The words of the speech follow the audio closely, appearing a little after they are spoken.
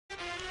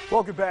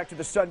Welcome back to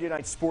the Sunday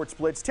Night Sports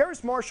Blitz.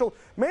 Terrace Marshall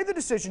made the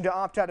decision to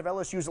opt out of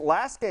LSU's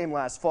last game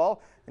last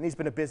fall, and he's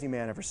been a busy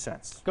man ever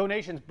since. Go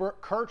Nation's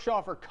Burt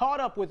Kirchhoffer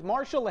caught up with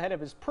Marshall ahead of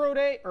his pro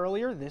day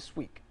earlier this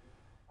week.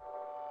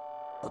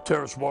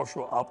 Terrace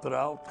Marshall opted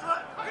out.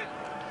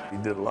 He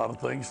did a lot of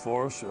things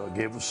for us,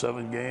 gave us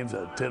 7 games,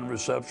 had 10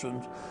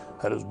 receptions,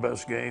 had his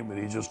best game,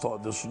 and he just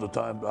thought this was the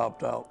time to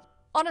opt out.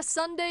 On a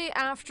Sunday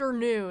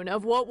afternoon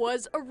of what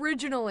was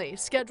originally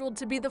scheduled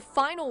to be the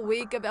final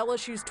week of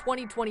LSU's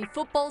 2020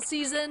 football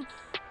season,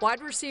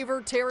 wide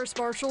receiver Terrace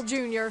Marshall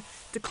Jr.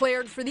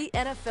 declared for the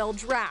NFL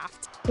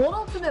draft. What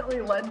ultimately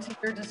led to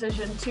your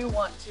decision to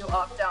want to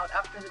opt out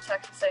after the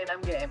Texas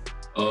A&M game?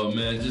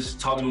 Man, just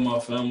talking to my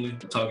family,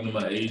 talking to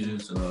my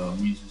agents,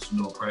 and me just,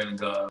 praying to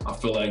God. I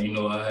feel like,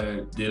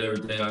 I did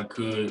everything I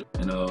could,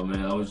 and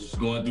man, I was just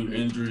going through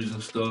injuries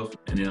and stuff,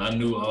 and then I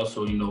knew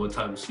also, what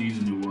type of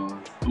season it was.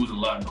 There was a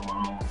lot going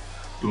on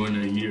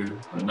during that year,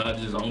 not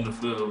just on the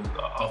field,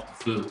 off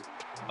the field.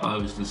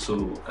 Obviously,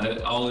 so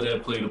all of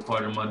that played a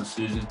part in my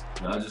decision.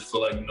 And I just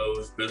feel like, it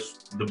was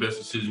the best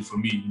decision for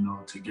me,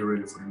 to get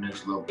ready for the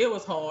next level. It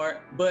was hard,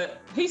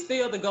 but he's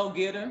still the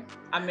go-getter.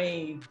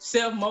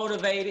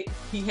 Self-motivated.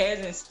 He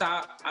hasn't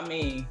stopped.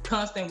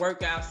 Constant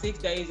workout, 6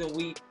 days a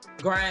week,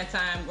 grind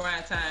time.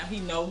 He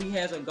knows he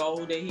has a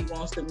goal that he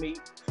wants to meet,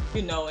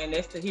 and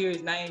that's to hear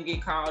his name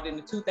get called in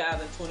the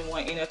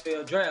 2021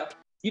 NFL draft.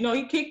 He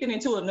kicked it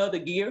into another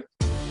gear.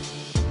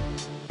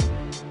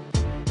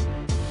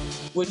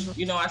 Which,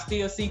 I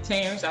still see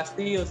Terrence. I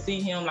still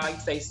see him,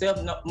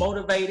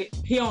 self-motivated.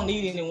 He don't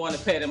need anyone to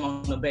pat him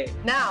on the back.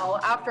 Now,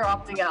 after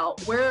opting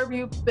out, where have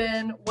you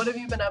been? What have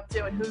you been up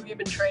to, and who have you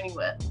been training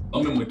with?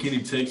 I'm in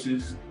McKinney,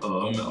 Texas.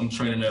 I'm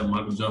training at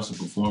Michael Johnson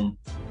Performance.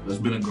 It's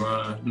been a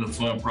grind. It's been a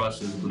fun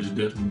process, but it's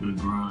definitely been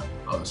a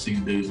grind, 6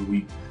 days a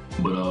week.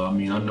 But I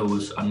know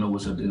it's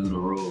at the end of the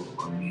road.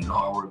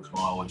 Hard work is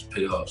gonna always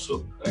pay off.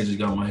 So I just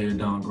got my head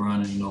down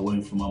grinding,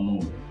 waiting for my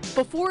moment.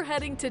 Before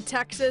heading to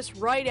Texas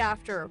right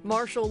after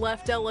Marshall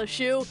left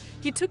LSU,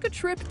 he took a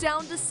trip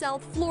down to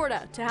South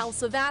Florida to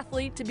House of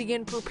Athlete to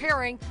begin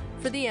preparing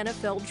for the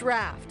NFL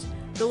draft.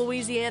 The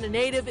Louisiana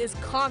native is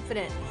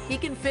confident he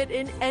can fit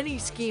in any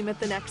scheme at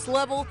the next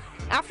level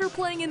after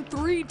playing in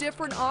 3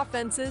 different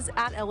offenses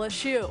at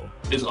LSU.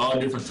 It's all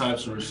different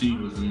types of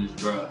receivers in this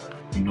draft.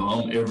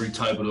 I'm every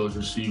type of those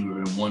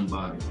receivers in one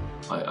body.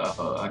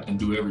 I can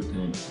do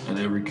everything in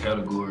every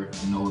category.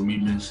 With me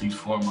being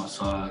 6'4", my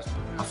size,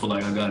 I feel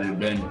like I got an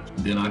advantage.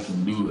 And then I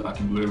can do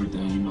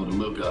everything. The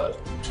little guys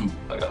too.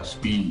 I got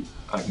speed.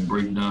 I can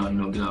break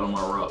down, get out on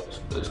my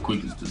routes as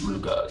quick as the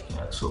little guys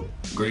can. So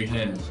great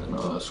hands,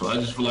 and so I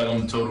just feel like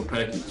I'm a total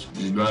package.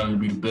 Just grinding to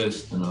be the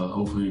best, and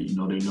hopefully, they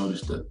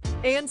notice that.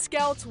 And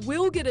scouts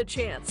will get a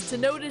chance to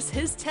notice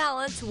his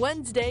talent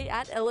Wednesday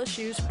at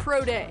LSU's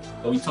Pro Day.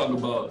 We talk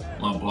about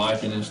my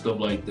blocking and stuff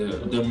like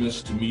that. They're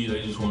missing to me.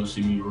 They just want to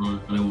see me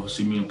run, and they want to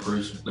see me in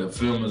person. That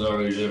film is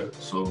already there.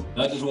 So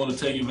I just want to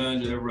take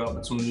advantage of every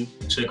opportunity,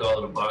 check all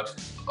of the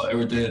boxes,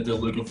 everything that they're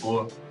looking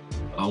for.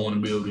 I want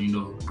to be able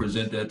to,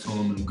 present that to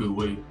them in a good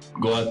way.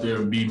 Go out there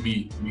and be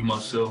me, be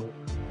myself,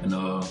 and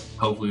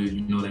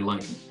hopefully, they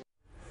like me.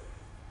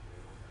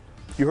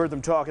 You heard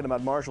them talking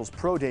about Marshall's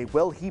pro day.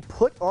 Well, he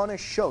put on a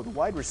show. The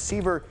wide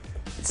receiver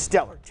is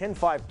stellar.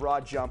 10.5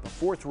 broad jump, a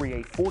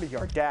 4.38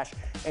 40-yard dash,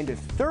 and a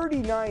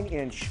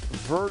 39-inch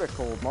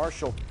vertical.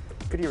 Marshall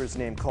could hear his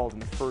name called in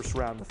the first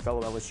round with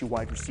fellow LSU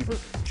wide receiver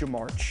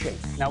Jamar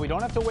Chase. Now, we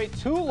don't have to wait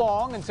too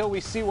long until we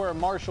see where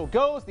Marshall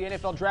goes. The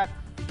NFL draft,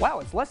 wow,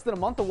 it's less than a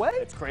month away.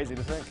 It's crazy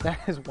to think. That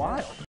is wild.